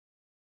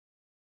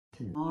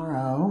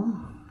Tomorrow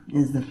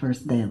is the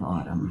first day of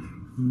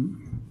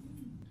autumn.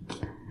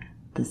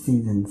 The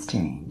seasons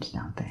change,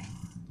 don't they?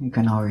 You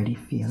can already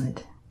feel it.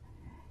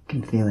 You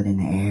can feel it in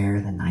the air.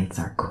 The nights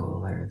are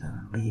cooler.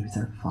 The leaves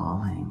are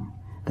falling.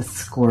 The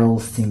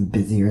squirrels seem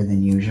busier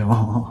than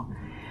usual.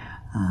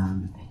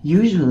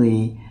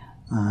 Usually,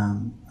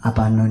 up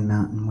on Moon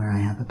Mountain where I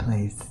have a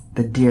place,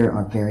 the deer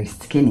are very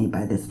skinny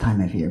by this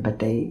time of year, but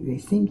they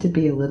seem to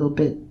be a little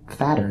bit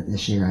fatter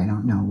this year. I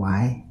don't know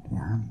why.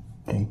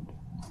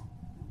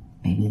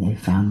 Maybe they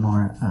found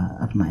more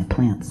of my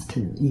plants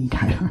to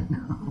eat. I don't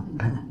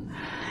know.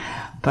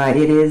 But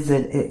it is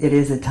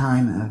a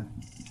time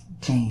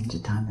of change,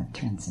 a time of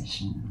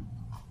transition.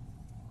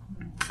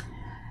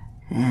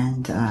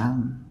 And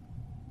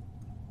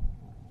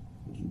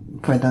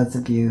for those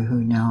of you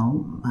who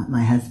know,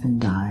 my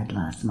husband died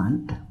last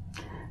month.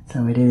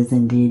 So it is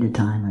indeed a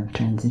time of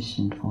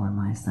transition for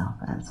myself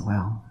as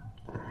well.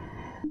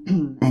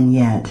 And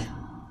yet,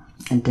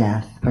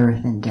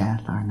 birth and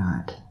death are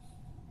not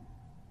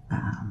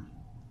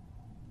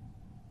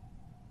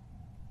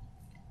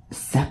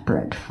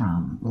separate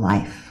from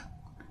life.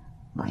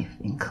 Life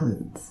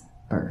includes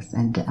birth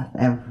and death,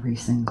 every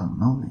single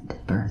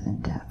moment, birth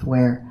and death.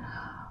 Where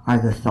are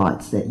the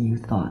thoughts that you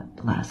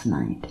thought last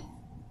night?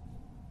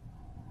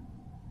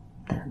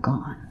 They're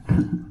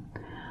gone.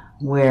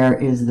 Where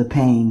is the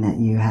pain that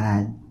you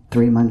had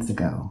 3 months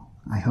ago?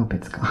 I hope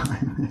it's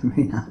gone. It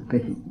may not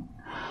be.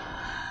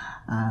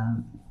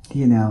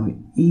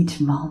 Each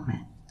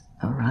moment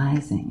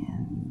arising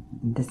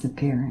and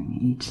disappearing,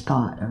 each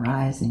thought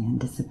arising and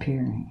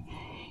disappearing,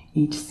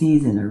 each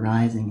season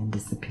arising and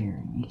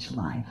disappearing, each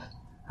life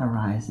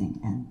arising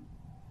and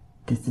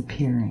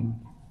disappearing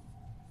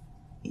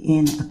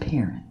in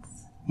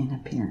appearance.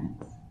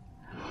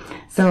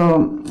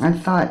 So I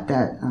thought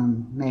that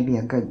maybe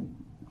a good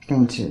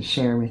thing to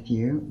share with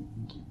you,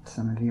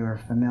 some of you are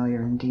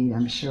familiar indeed,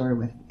 I'm sure,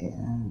 with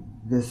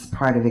this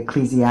part of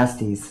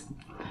Ecclesiastes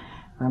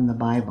from the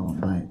Bible,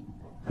 but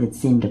it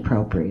seemed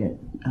appropriate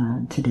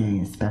today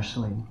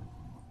especially.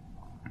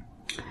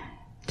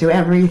 To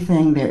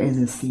everything there is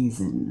a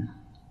season,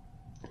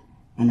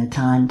 and a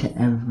time to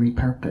every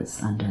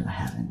purpose under the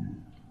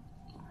heaven.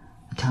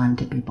 A time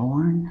to be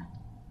born,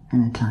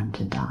 and a time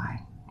to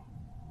die.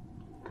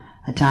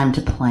 A time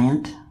to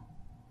plant,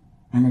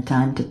 and a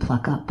time to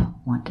pluck up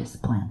what is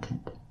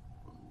planted.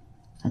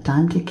 A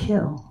time to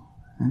kill,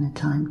 and a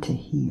time to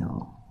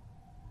heal.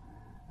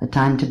 A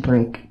time to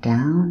break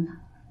down,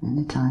 and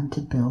a time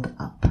to build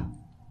up.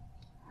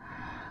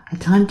 A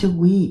time to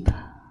weep,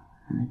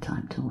 and a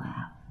time to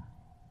laugh.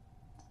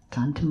 A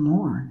time to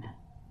mourn,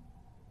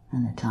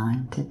 and a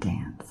time to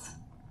dance.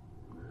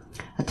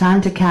 A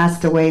time to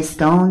cast away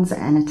stones,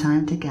 and a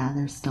time to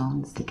gather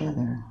stones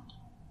together.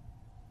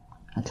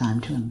 A time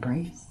to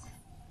embrace,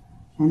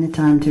 and a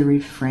time to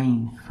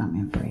refrain from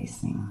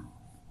embracing.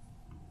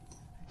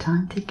 A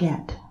time to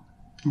get,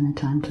 and a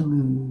time to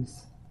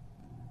lose.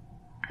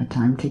 A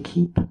time to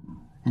keep,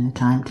 and a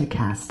time to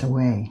cast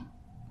away.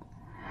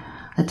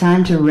 A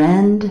time to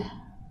rend,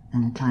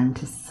 and a time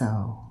to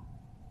sow.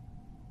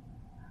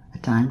 A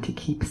time to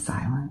keep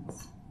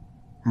silence,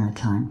 and a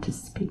time to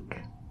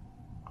speak.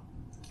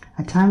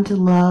 A time to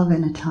love,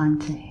 and a time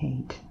to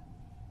hate.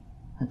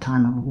 A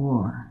time of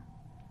war,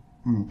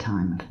 and a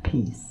time of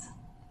peace.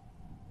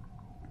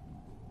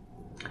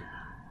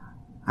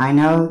 I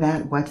know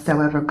that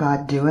whatsoever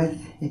God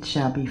doeth, it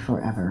shall be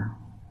forever.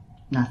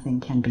 Nothing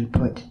can be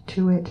put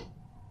to it,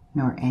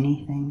 nor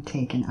anything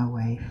taken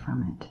away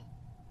from it.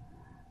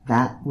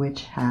 That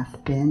which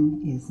hath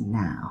been is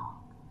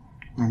now,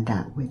 and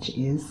that which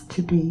is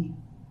to be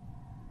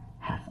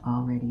hath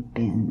already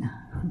been.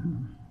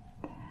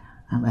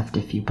 I left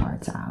a few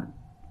parts out,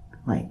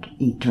 like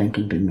eat, drink,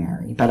 and be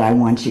merry, but I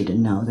want you to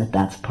know that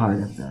that's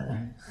part of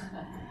the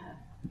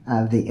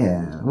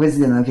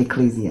wisdom of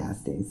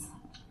Ecclesiastes.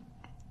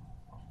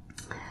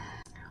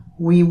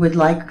 We would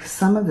like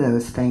some of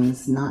those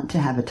things not to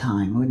have a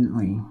time, wouldn't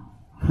we?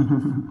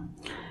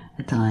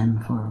 A time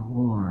for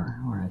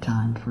war, or a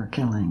time for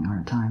killing, or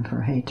a time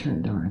for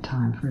hatred, or a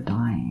time for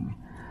dying.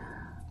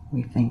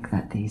 We think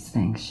that these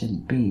things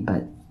shouldn't be,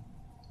 but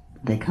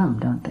they come,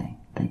 don't they?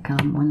 They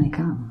come when they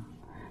come.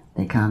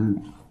 They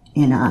come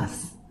in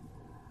us,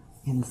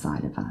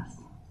 inside of us.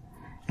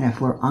 And if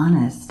we're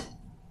honest,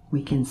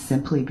 we can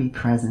simply be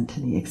present to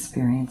the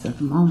experience of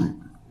the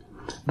moment.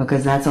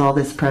 Because that's all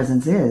this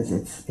presence is.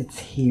 It's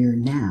here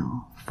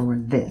now for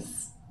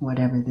this,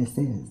 whatever this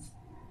is.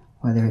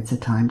 Whether it's a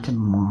time to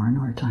mourn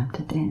or a time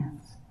to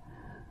dance.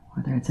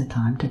 Whether it's a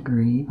time to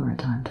grieve or a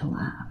time to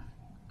laugh.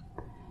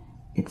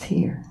 It's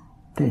here,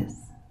 this,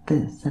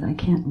 that I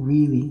can't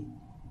really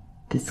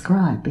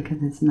describe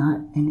because it's not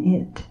an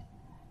it.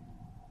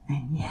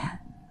 And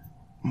yet,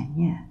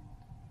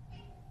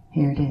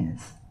 here it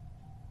is.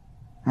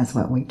 That's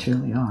what we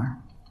truly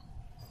are.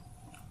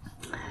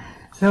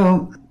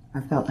 So,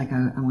 I felt like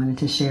I wanted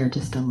to share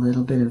just a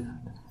little bit of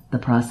the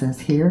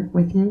process here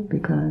with you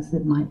because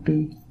it might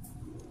be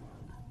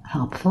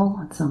helpful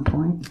at some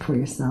point for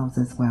yourselves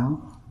as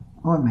well.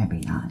 Or maybe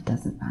not,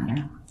 doesn't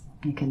matter.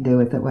 You can do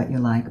with it what you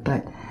like.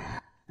 But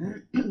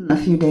a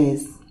few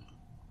days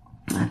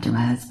after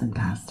my husband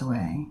passed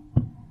away,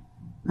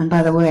 and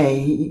by the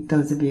way,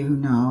 those of you who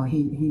know,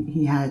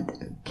 he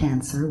had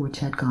cancer which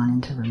had gone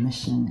into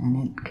remission, and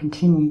it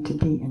continued to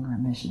be in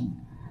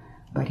remission.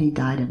 But he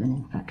died of an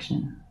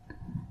infection.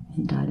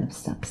 He died of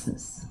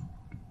sepsis,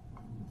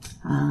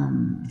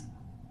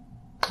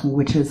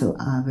 which is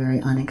a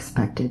very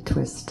unexpected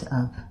twist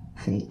of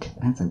fate,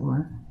 as it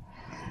were.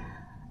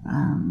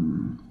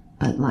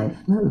 But life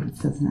moves,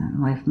 doesn't it?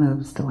 Life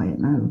moves the way it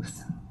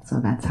moves. So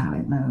that's how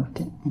it moved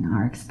in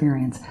our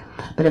experience.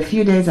 But a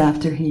few days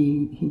after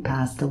he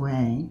passed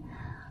away,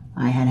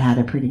 I had had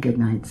a pretty good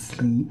night's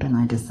sleep, and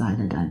I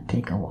decided I'd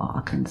take a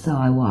walk. And so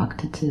I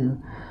walked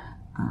to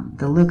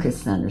the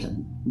Lucas Center.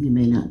 You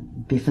may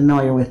not be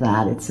familiar with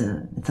that. It's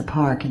a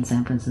park in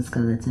San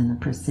Francisco that's in the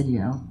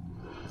Presidio.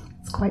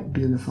 It's quite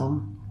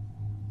beautiful.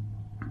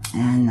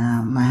 And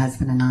my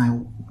husband and I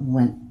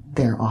went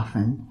there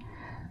often.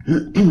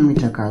 We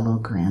took our little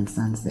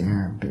grandsons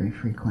there very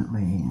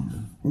frequently,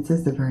 and it's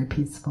just a very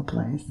peaceful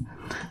place.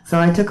 So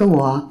I took a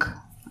walk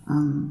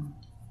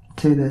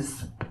to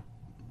this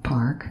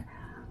park,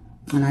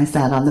 and I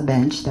sat on the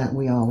bench that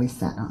we always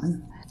sat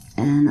on.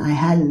 And I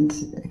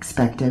hadn't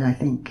expected, I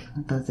think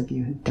those of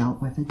you who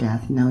dealt with a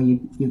death know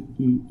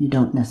you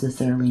don't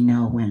necessarily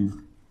know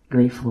when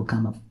grief will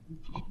come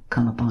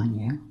upon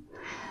you.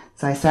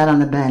 So I sat on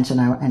the bench, and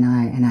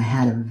I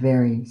had a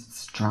very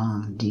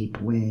strong,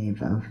 deep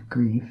wave of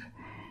grief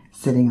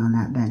sitting on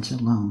that bench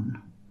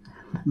alone.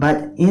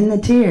 But in the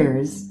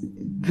tears,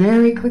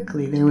 very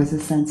quickly, there was a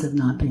sense of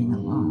not being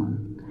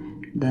alone,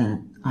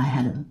 that I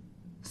had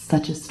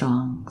such a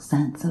strong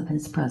sense of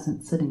his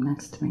presence sitting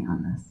next to me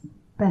on this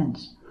bench.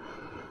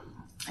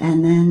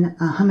 And then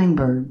a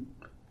hummingbird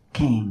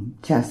came,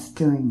 just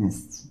doing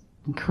this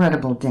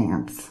incredible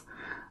dance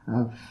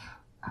of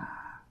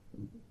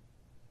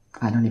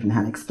I don't even know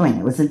how to explain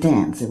it. It was a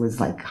dance. It was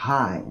like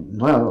high and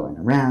low and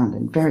around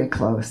and very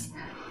close.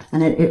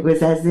 And it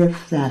was as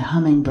if that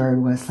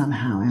hummingbird was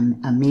somehow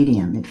a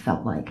medium. It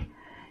felt like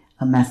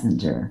a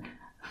messenger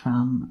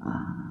from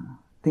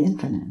the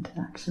infinite,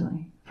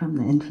 actually, from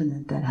the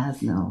infinite that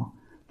has no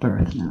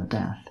birth, no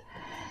death.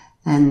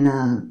 And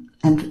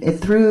it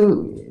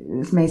through,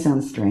 this may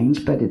sound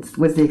strange, but it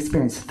was the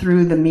experience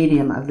through the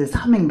medium of this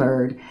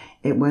hummingbird.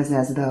 It was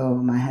as though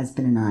my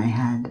husband and I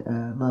had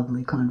a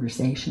lovely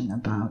conversation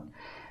about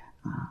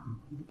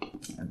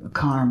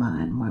karma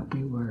and what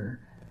we were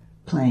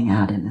playing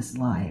out in this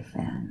life,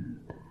 and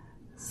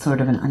sort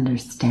of an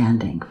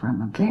understanding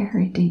from a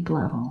very deep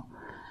level.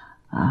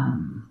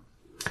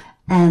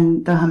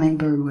 And the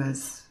hummingbird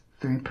was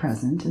very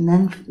present, and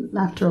then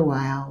after a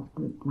while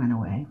it went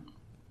away.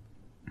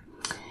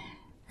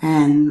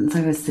 And so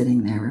I was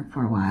sitting there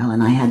for a while,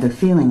 and I had the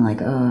feeling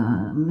like,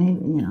 maybe,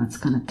 it's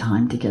kind of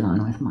time to get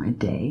on with my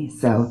day.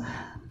 So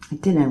I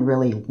didn't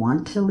really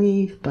want to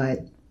leave,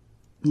 but,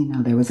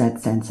 there was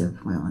that sense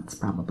of, well, it's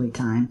probably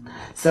time.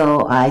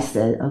 So I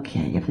said,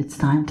 okay, if it's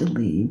time to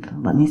leave,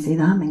 let me see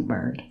the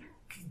hummingbird.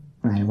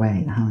 Right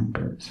away, the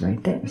hummingbird's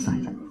right there. So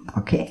I said,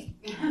 okay,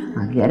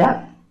 I'll get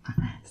up.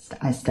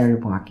 I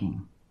started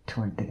walking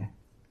toward the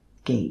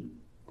gate,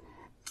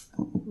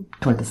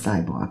 toward the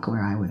sidewalk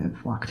where I would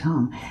have walked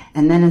home.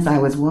 And then as I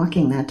was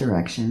walking that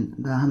direction,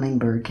 the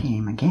hummingbird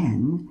came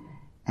again,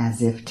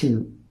 as if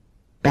to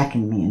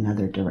beckon me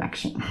another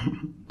direction.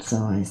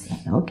 So I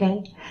said,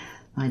 okay.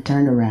 I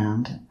turned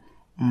around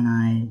and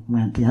I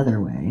went the other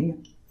way,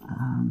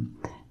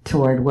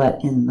 toward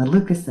what in the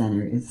Lucas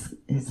Center is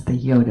the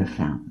Yoda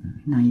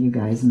fountain. Now you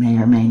guys may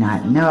or may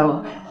not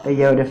know the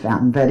Yoda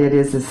fountain, but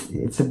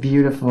it's a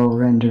beautiful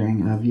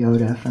rendering of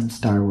Yoda from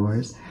Star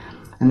Wars.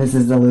 And this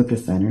is the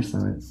Lucas Center,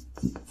 so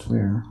it's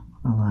where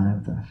a lot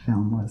of the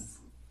film was,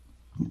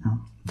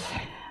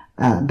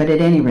 But at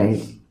any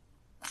rate,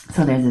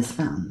 so there's this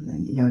fountain,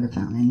 the Yoda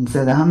fountain. And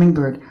so the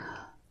hummingbird,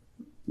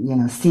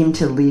 seemed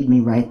to lead me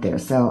right there.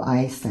 So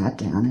I sat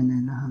down, and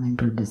then the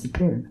hummingbird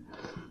disappeared.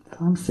 So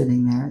I'm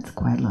sitting there, it's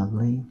quite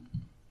lovely.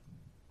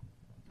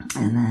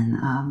 And then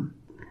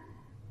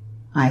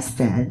I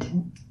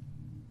said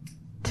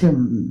to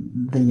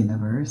the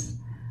universe,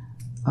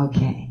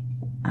 okay,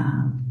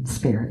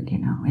 Spirit,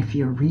 if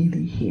you're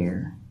really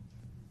here,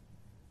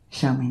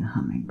 show me the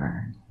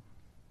hummingbird.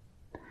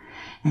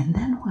 And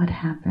then what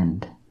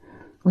happened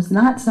was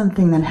not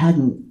something that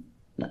hadn't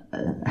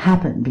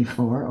happened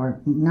before, or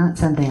not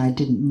something I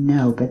didn't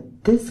know,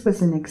 but this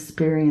was an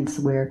experience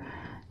where,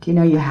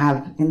 you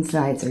have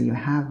insights or you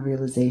have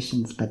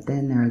realizations, but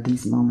then there are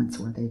these moments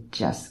where they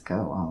just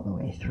go all the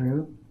way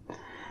through.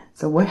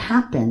 So what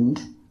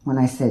happened when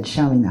I said,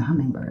 show me the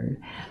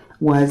hummingbird,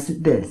 was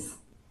this.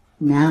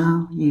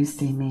 Now you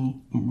see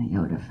me in the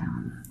Yoda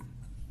fountain.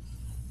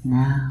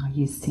 Now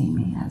you see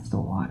me as the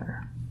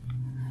water.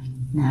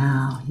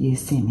 Now you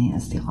see me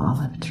as the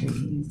olive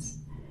trees.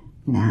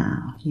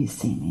 Now you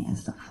see me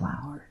as the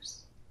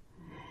flowers.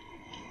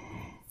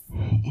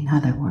 In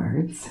other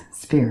words,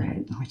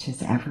 Spirit, which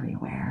is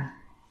everywhere,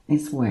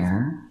 is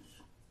where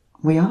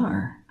we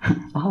are,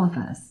 all of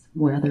us,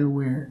 whether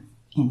we're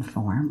in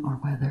form or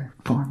whether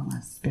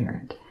formless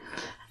spirit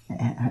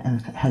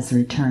has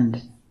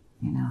returned,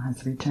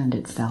 has returned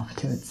itself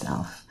to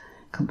itself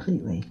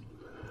completely.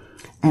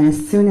 And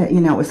as soon as,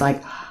 it was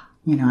like,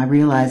 I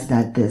realized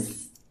that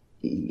this,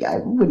 I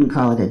wouldn't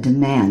call it a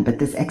demand, but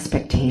this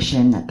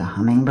expectation that the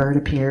hummingbird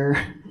appear,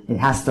 it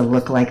has to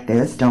look like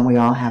this. Don't we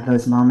all have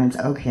those moments?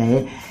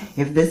 Okay,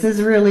 if this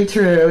is really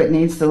true, it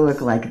needs to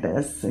look like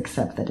this,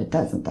 except that it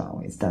doesn't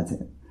always, does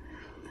it?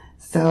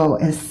 So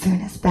as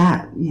soon as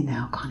that,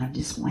 kind of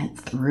just went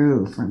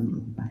through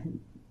from my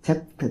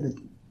tip to the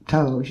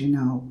toes,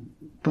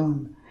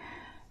 boom.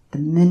 The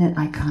minute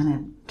I kind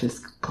of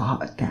just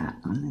got that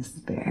on this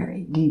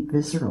very deep,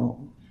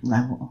 visceral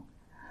level,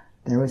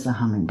 there was a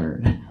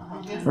hummingbird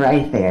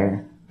right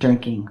there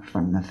drinking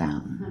from the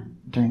fountain,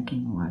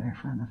 drinking water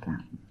from the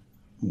fountain.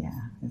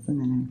 Yeah,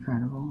 isn't it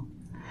incredible?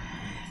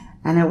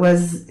 And it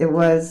was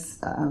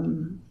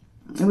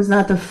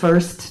not the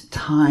first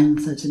time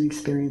such an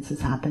experience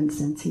has happened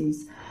since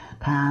he's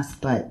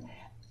passed, but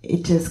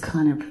it just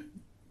kind of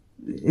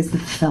is the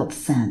felt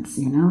sense,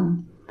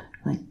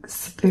 like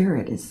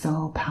spirit is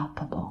so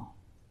palpable.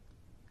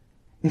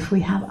 If we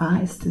have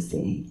eyes to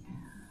see,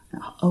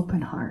 an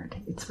open heart,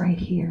 it's right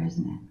here,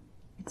 isn't it?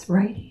 It's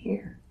right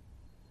here.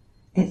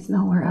 It's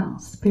nowhere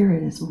else.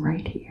 Spirit is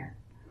right here.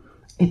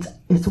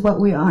 It's what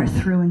we are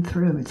through and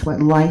through. It's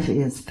what life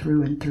is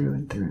through and through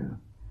and through.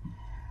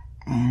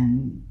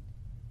 And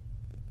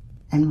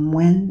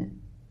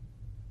when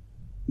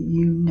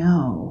you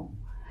know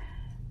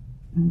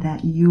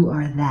that you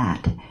are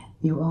that,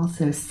 you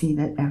also see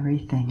that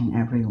everything and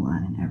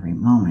everyone and every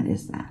moment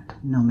is that,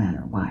 no matter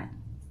what.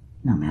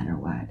 No matter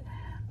what.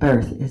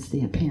 Birth is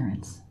the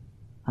appearance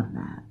of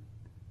that.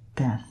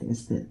 Death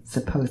is the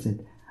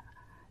supposed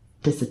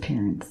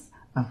disappearance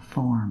of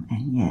form,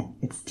 and yet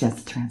it's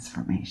just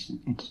transformation.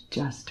 It's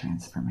just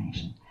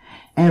transformation.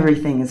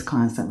 Everything is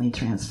constantly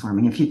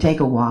transforming. If you take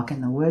a walk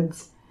in the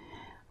woods,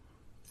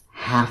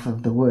 half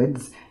of the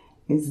woods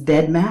is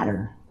dead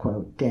matter,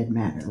 quote, dead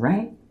matter,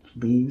 right?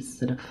 Leaves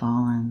that have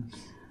fallen,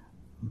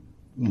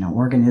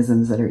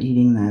 organisms that are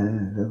eating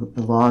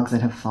the logs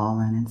that have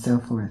fallen, and so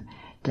forth.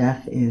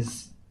 Death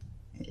is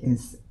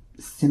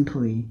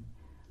simply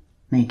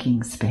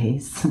making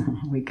space,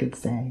 we could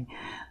say,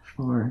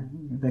 for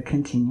the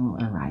continual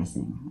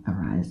arising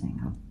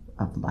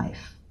of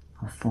life,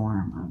 of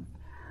form,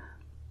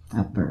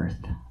 of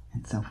birth,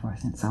 and so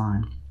forth and so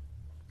on.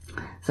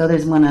 So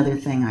there's one other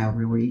thing I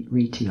will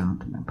read to you. I'm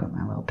going to put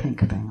my little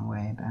pink thing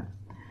away, but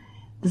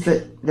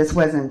this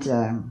wasn't,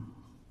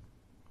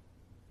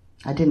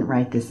 I didn't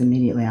write this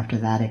immediately after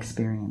that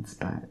experience,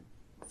 but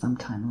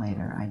sometime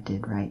later I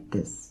did write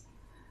this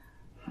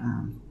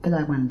that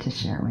I wanted to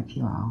share with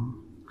you all.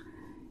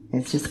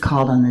 It's just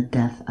called On the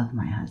Death of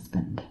My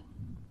Husband.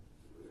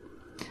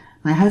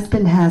 My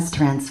husband has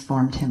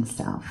transformed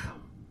himself.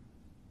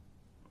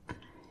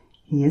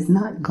 He is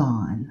not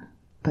gone,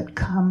 but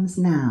comes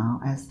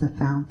now as the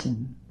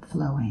fountain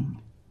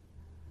flowing,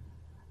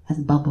 as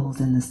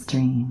bubbles in the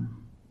stream,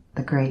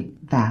 the great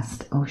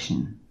vast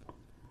ocean,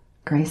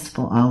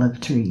 graceful olive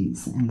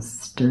trees and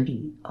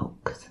sturdy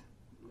oaks.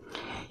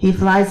 He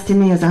flies to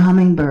me as a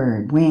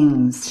hummingbird,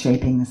 wings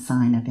shaping the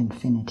sign of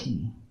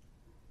infinity,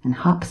 and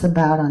hops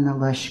about on the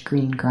lush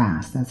green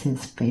grass as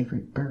his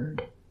favorite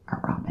bird, a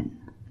robin.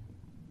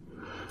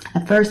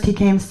 At first he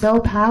came so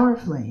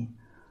powerfully,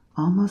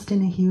 almost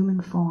in a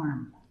human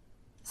form,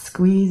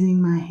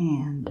 squeezing my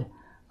hand,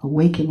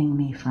 awakening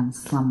me from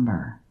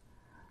slumber,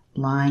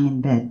 lying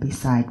in bed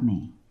beside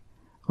me,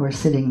 or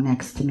sitting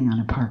next to me on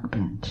a park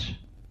bench.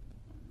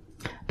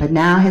 But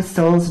now his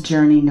soul's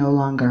journey no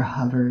longer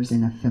hovers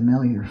in a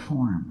familiar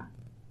form.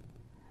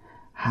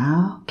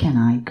 How can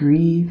I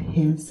grieve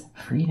his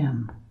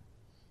freedom?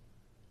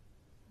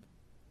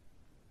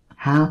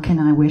 How can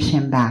I wish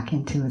him back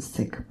into a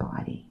sick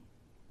body?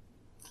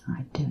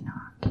 I do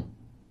not.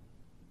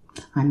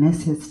 I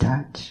miss his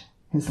touch,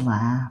 his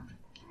laugh,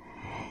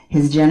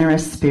 his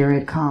generous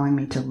spirit calling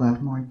me to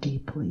love more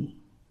deeply.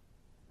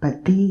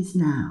 But these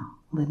now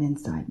live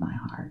inside my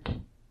heart,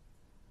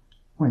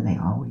 where they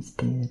always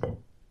did.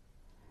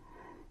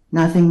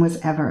 Nothing was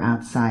ever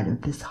outside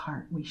of this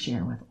heart we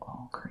share with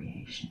all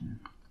creation.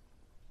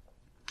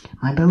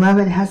 My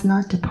beloved has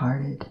not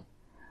departed.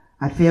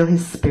 I feel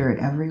his spirit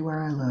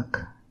everywhere I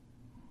look.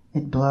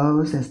 It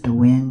blows as the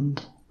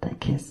wind that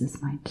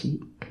kisses my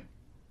cheek.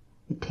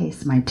 It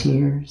tastes my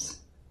tears,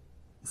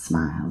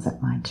 smiles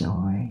at my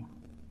joy.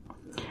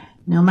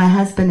 No, my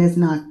husband is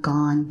not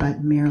gone,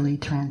 but merely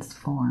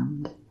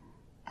transformed,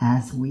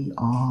 as we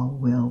all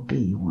will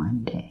be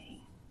one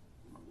day.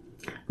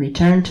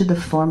 Return to the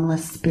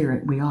formless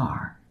spirit we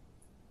are,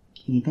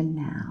 even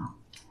now,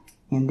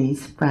 in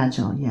these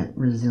fragile yet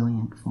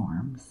resilient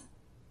forms.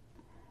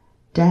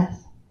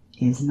 Death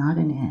is not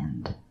an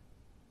end,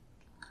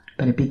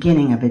 but a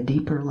beginning of a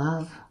deeper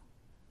love,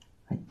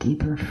 a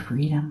deeper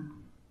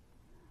freedom,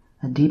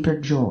 a deeper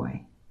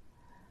joy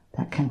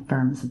that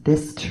confirms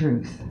this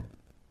truth.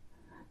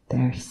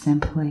 There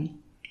simply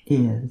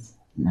is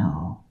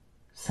no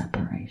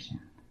separation.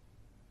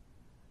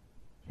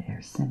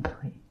 There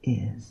simply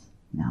is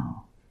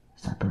no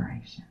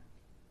separation.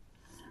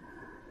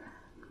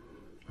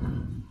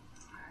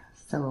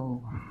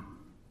 So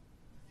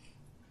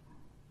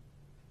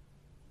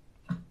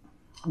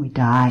we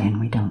die and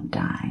we don't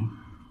die,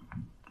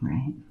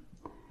 right?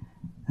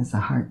 As the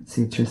Heart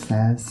Sutra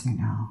says,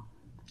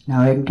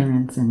 no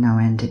ignorance and no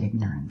end to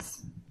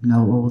ignorance. No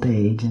old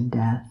age and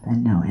death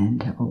and no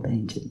end to old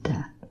age and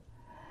death.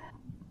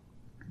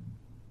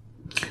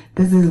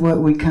 This is what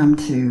we come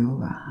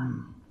to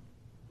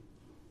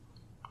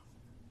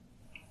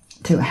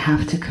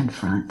have to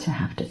confront, to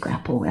have to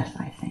grapple with,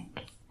 I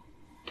think,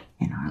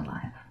 in our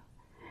life.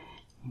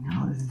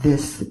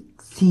 This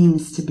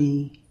seems to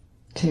be,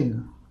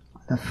 too,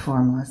 the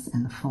formless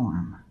and the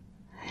form.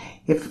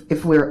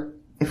 If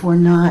we're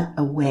not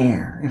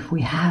aware, if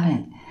we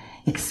haven't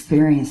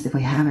experienced, if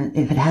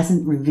it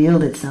hasn't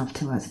revealed itself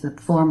to us, the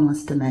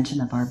formless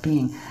dimension of our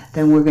being,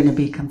 then we're going to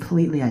be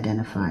completely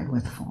identified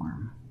with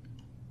form.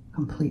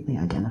 Completely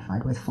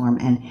identified with form,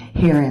 and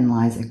herein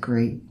lies a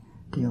great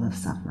deal of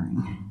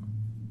suffering.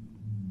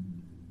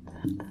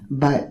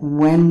 But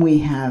when we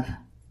have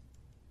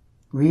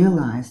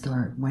realized,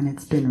 or when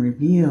it's been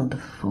revealed, the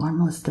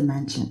formless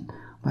dimension,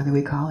 whether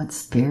we call it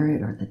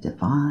spirit or the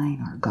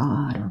divine or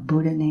God or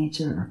Buddha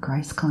nature or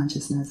Christ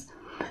consciousness,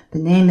 the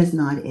name is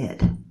not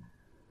it.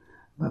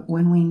 But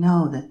when we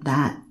know that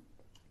that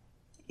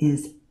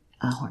is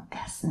our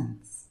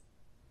essence,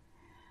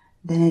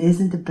 then it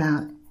isn't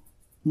about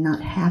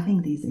not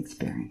having these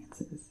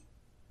experiences.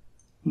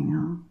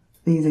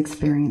 These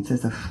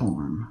experiences of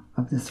form,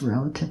 of this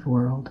relative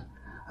world,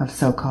 of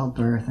so-called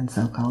birth and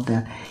so-called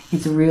death.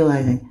 It's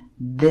realizing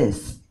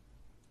this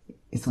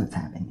is what's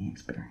having the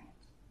experience.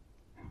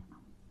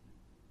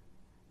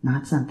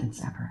 Not something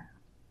separate.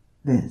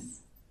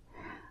 This.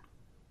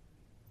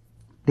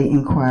 The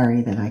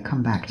inquiry that I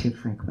come back to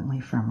frequently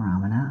from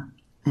Ramana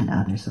and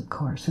others, of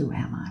course. Who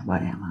am I?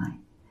 What am I?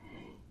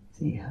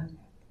 See,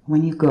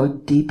 when you go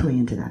deeply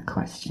into that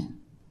question,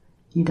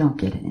 you don't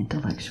get an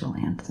intellectual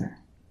answer.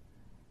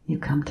 You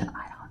come to,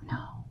 I don't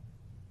know.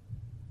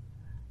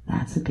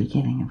 That's the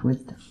beginning of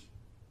wisdom.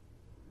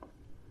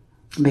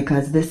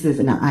 Because this is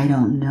an I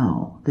don't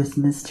know. This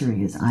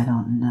mystery is I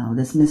don't know.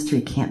 This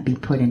mystery can't be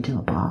put into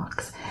a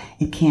box.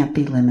 It can't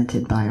be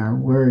limited by our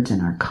words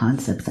and our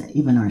concepts, and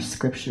even our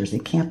scriptures.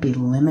 It can't be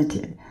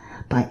limited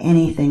by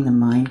anything the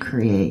mind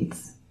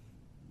creates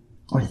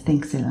or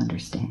thinks it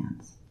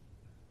understands.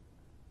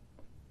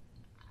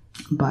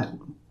 But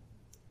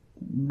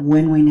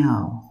when we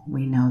know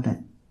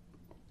that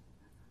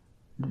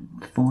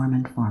form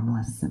and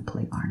formless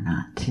simply are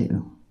not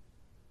two.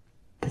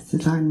 This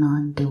is our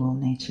non-dual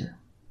nature.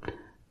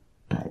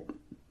 But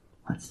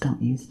let's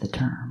don't use the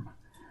term.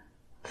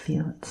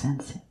 Feel it,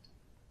 sense it.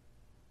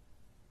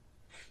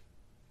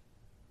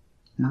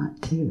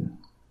 Not two.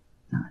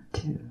 Not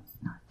two.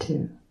 Not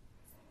two.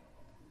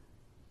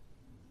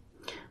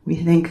 We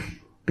think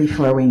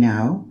before we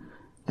know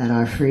that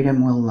our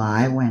freedom will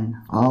lie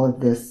when all of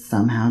this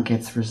somehow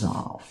gets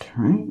resolved,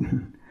 right?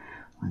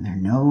 When there are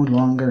no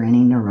longer any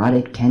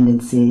neurotic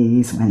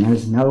tendencies, when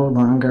there's no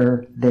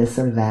longer this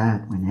or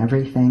that, when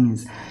everything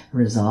is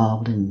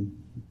resolved in,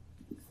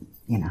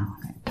 a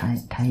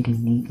tight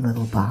and neat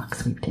little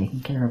box, we've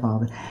taken care of all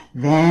this,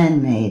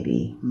 then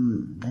maybe.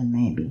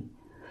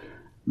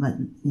 But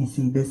you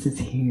see, this is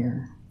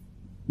here,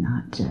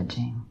 not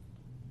judging,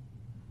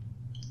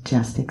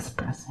 just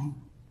expressing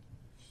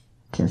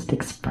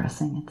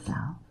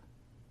itself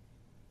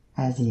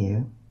as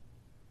you,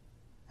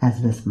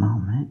 as this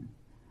moment,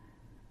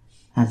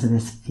 as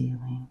this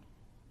feeling,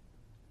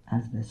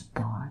 as this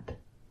thought,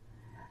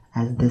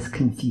 as this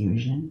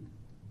confusion,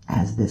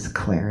 as this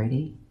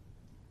clarity,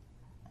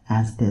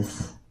 as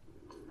this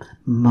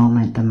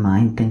moment the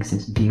mind thinks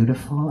is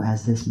beautiful,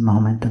 as this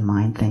moment the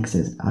mind thinks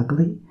is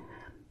ugly.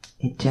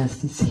 It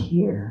just is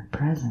here,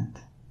 present.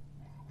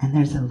 And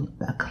there's a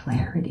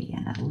clarity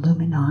and a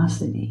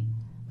luminosity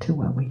to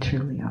what we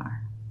truly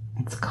are.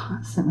 It's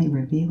constantly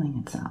revealing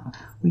itself.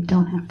 We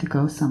don't have to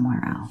go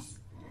somewhere else.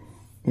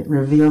 It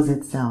reveals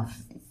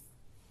itself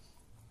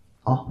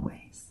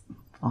always,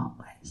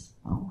 always,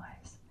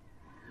 always.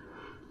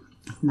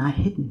 It's not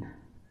hidden.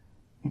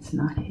 It's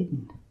not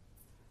hidden.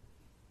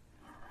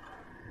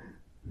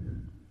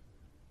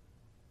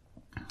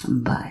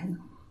 But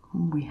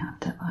we have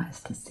to have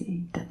eyes to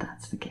see that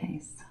that's the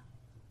case.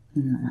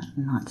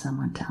 Not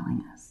someone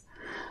telling us.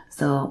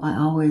 So I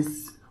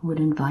always would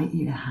invite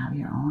you to have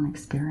your own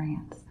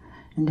experience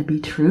and to be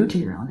true to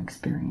your own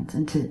experience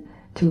and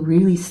to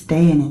really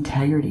stay in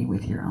integrity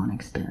with your own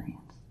experience.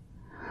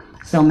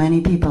 So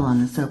many people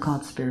on the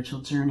so-called spiritual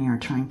journey are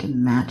trying to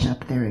match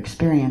up their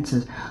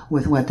experiences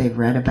with what they've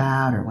read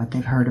about or what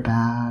they've heard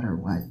about or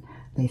what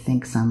they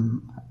think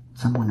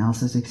someone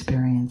else's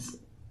experience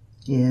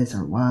is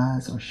or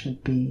was or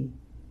should be.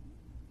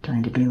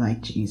 Trying to be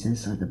like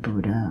Jesus or the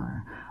Buddha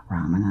or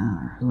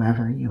Ramana or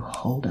whoever you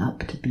hold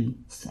up to be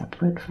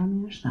separate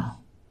from yourself.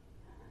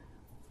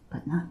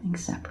 But nothing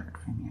separate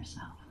from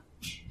yourself.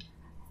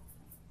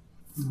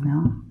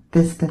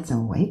 This that's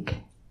awake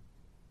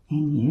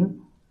in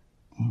you,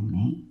 in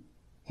me.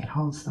 It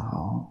holds the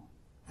whole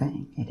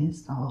thing. It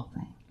is the whole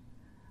thing.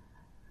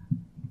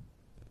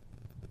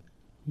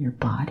 Your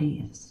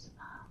body is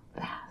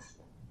vast.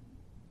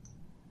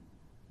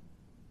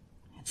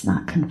 It's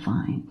not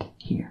confined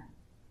here.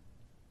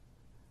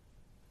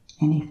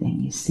 Anything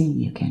you see,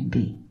 you can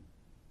be.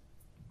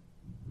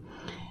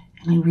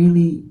 And I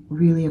really,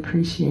 really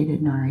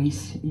appreciated,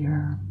 Norris,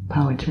 your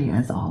poetry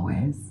as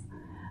always.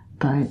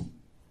 But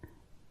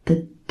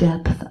the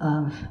depth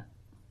of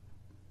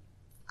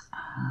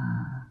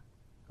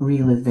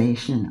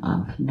realization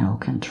of no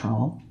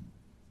control.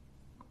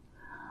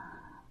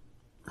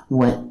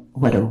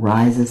 What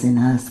arises in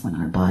us when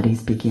our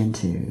bodies begin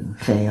to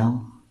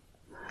fail.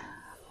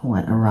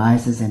 What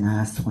arises in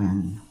us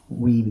when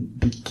we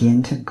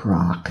begin to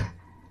grok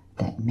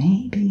that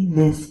maybe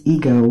this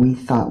ego we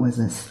thought was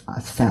a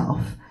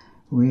self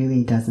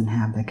really doesn't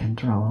have the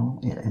control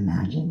it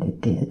imagined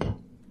it did.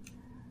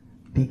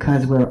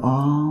 Because we're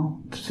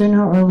all,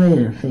 sooner or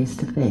later, face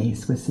to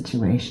face with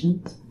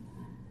situations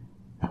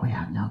that we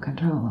have no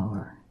control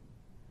over.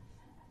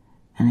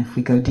 And if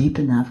we go deep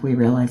enough, we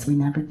realize we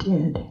never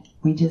did.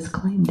 We just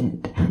claimed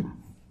it.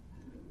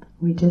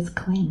 We just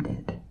claimed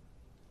it.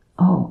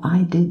 Oh,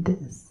 I did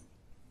this.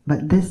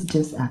 But this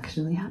just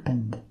actually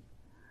happened.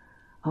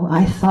 Oh,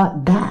 I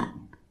thought that.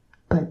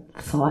 But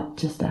thought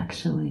just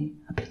actually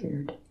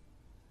appeared.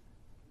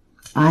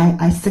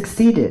 I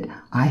succeeded.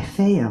 I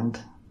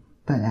failed.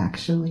 But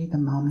actually the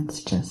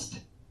moments just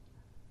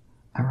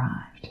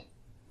arrived.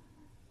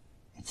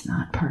 It's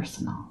not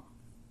personal.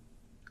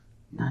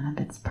 None of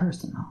it's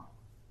personal.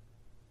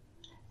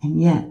 And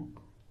yet,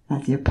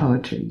 as your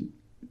poetry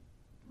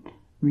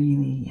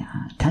really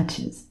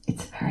touches,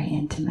 it's very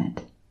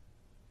intimate.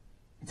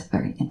 It's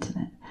very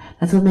intimate.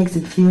 That's what makes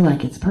it feel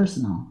like it's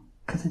personal,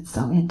 because it's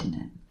so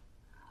intimate.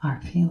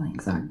 Our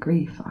feelings, our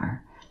grief,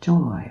 our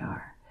joy,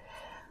 our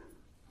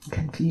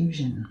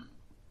confusion,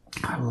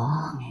 our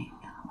longing,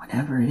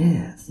 whatever it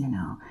is,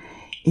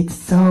 it's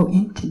so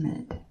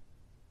intimate.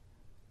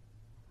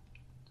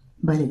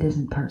 But it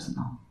isn't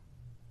personal.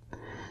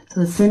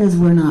 So as soon as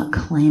we're not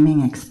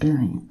claiming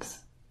experience,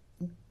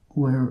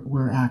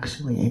 we're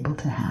actually able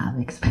to have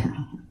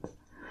experience.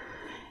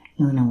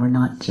 We're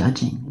not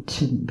judging. It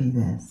shouldn't be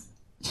this.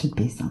 It should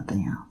be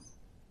something else.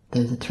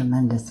 There's a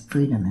tremendous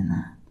freedom in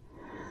that.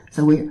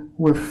 So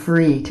we're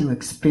free to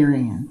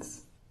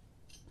experience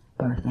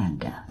birth and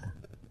death.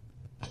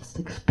 Just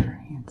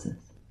experiences.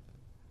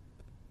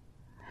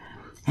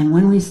 And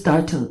when we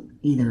start to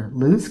either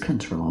lose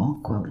control,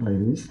 quote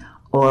lose,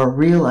 or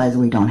realize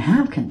we don't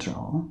have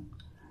control,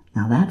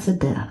 now that's a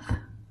death.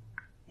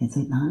 Is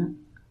it not?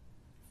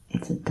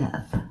 It's a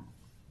death.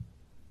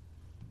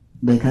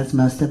 Because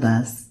most of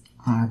us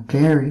are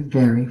very,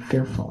 very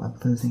fearful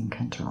of losing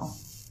control,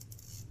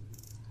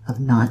 of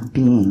not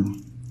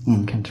being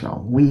in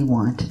control. We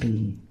want to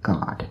be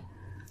God.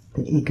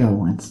 The ego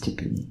wants to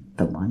be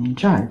the one in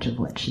charge of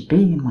what should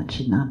be and what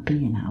should not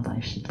be and how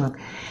life should look.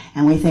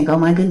 And we think, oh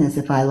my goodness,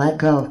 if I let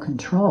go of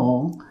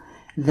control,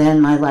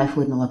 then my life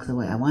wouldn't look the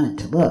way I want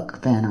it to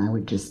look. Then I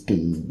would just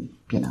be,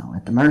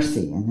 at the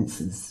mercy. And this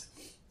is,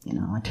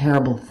 a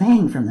terrible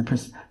thing from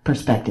the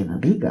perspective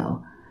of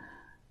ego.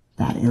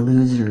 That the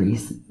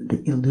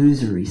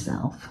illusory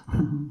self,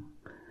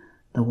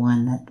 the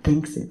one that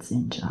thinks it's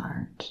in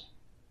charge.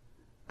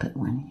 But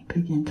when you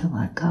begin to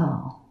let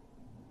go,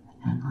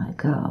 and let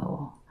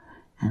go,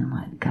 and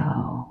let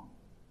go,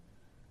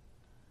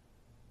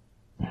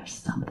 there's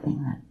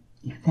something that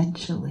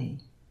eventually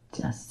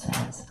just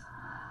says,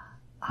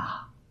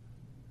 ah.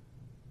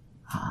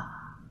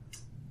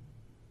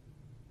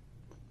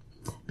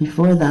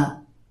 Before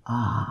the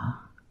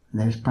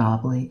there's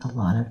probably a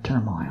lot of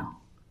turmoil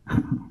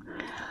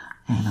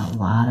and a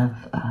lot of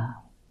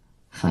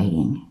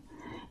fighting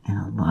and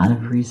a lot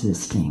of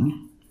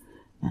resisting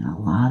and a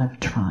lot of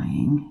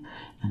trying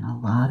and a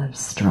lot of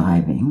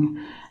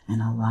striving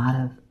and a lot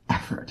of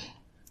effort.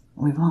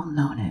 We've all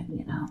known it,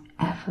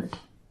 effort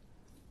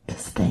to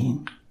stay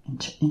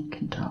in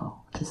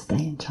control, to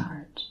stay in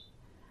charge.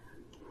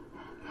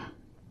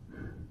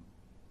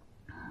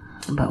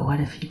 But what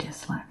if you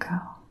just let go?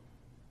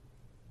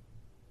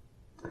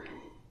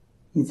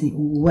 You see,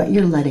 what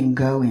you're letting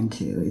go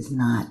into is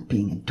not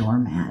being a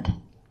doormat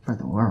for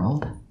the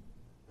world.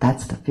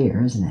 That's the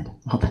fear, isn't it?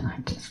 Well, then I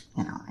just,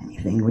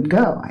 anything would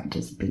go. I'd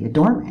just be a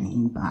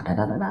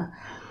doormat.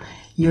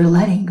 You're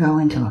letting go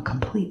into a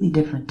completely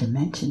different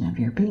dimension of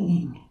your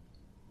being.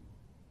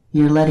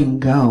 You're letting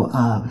go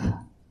of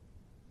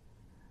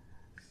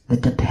the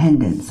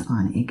dependence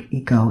on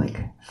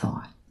egoic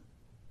thought.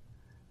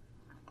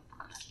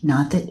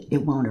 Not that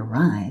it won't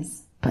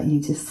arise, but you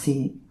just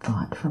see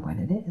thought for what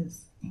it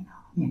is.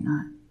 You're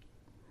not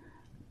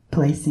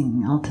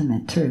placing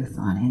ultimate truth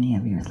on any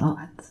of your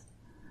thoughts.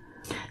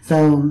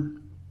 So,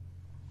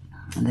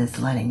 this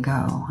letting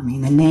go,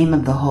 the name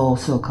of the whole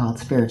so-called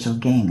spiritual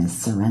game is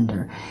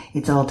surrender.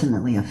 It's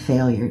ultimately a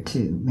failure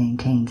to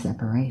maintain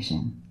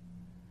separation.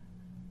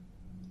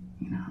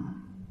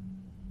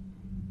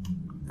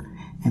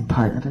 And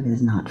part of it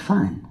is not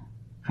fun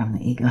from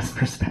the ego's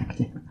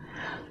perspective.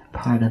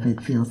 part of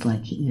it feels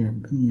like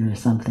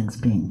something's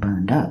being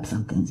burned up,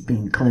 something's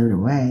being cleared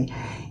away.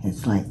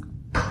 It's like,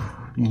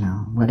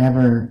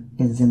 whatever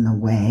is in the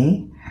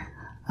way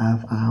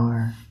of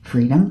our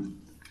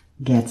freedom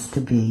gets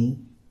to be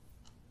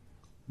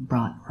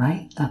brought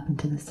right up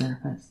into the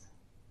surface.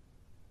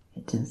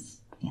 It just,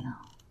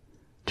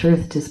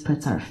 truth just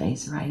puts our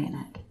face right in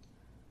it.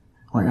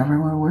 Wherever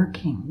we're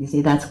working. You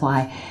see, that's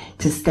why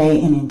to stay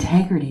in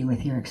integrity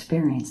with your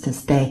experience, to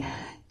stay,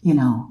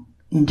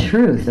 in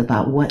truth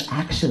about what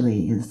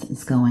actually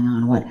is going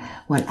on, what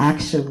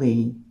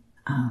actually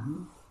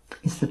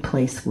is the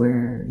place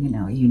where,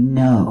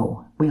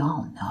 we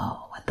all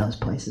know what those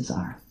places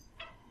are.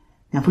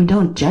 Now, if we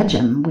don't judge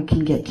them, we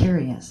can get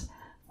curious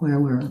where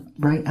we're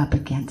right up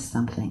against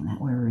something that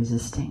we're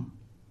resisting.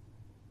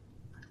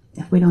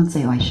 If we don't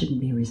say, I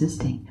shouldn't be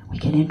resisting, we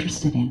get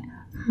interested in,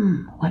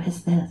 what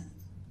is this?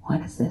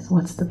 What is this?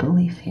 What's the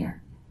belief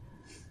here?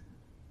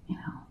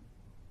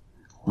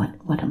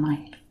 What am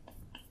I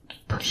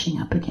pushing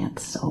up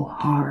against so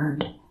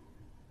hard?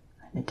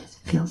 And it just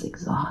feels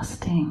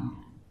exhausting.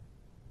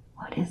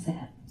 What is it?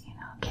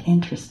 Get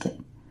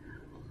interested.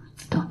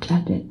 Don't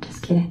judge it,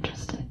 just get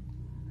interested.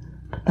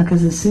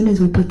 Because as soon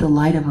as we put the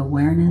light of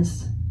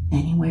awareness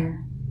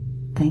anywhere,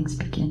 things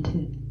begin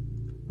to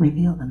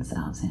reveal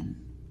themselves in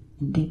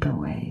deeper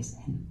ways,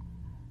 in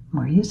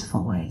more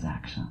useful ways,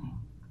 actually.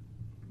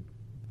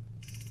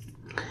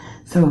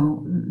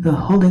 So the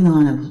holding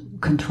on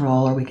of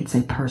control, or we could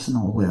say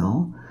personal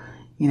will,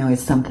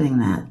 is something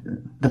that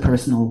the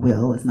personal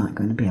will is not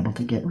going to be able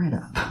to get rid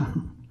of.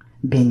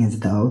 Being as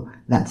though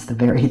that's the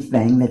very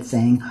thing that's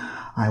saying,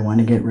 I want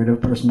to get rid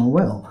of personal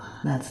will.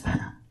 That's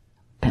the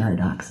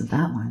paradox of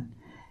that one.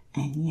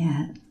 And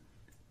yet,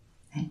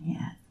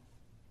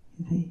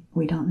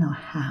 we don't know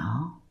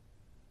how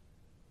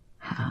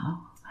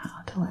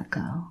to let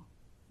go.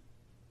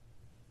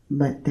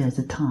 But there's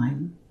a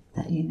time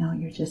that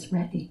you're just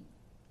ready.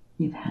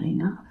 You've had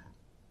enough.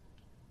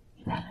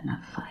 You've had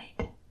enough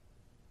fight.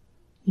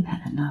 You've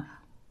had enough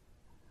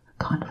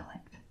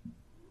conflict.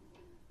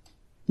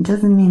 It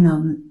doesn't mean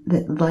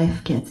that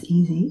life gets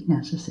easy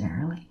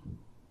necessarily.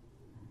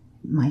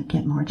 It might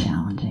get more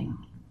challenging.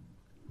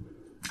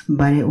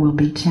 But it will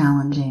be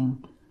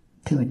challenging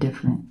in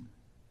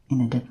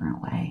a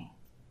different way.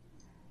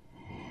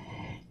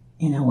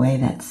 In a way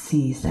that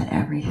sees that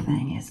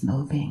everything is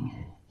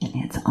moving in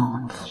its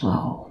own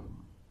flow.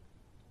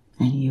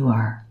 And you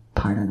are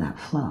part of that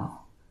flow.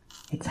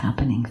 It's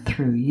happening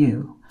through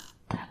you.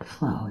 That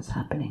flow is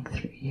happening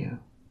through you.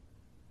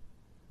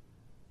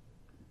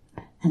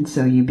 And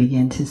so you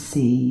begin to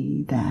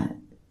see that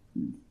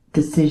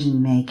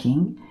decision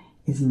making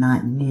is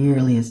not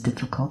nearly as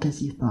difficult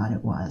as you thought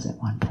it was at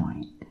one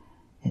point.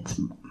 It's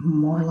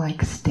more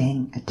like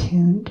staying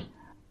attuned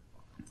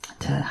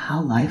to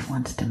how life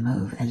wants to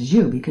move as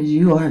you, because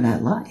you are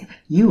that life.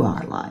 You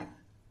are life.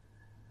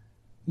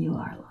 You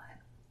are life.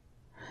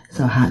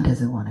 So how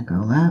does it want to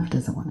go left?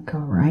 Does it want to go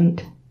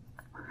right?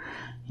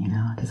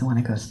 Does it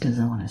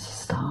want to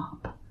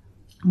stop?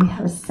 We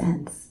have a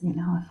sense,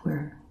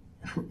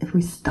 if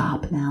we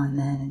stop now and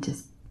then and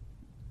just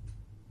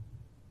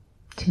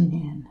tune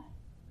in,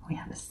 we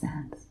have a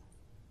sense.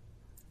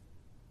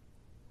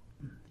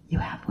 You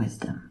have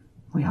wisdom.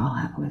 We all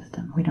have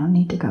wisdom. We don't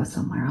need to go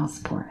somewhere else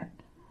for it.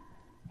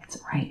 It's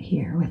right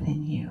here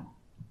within you.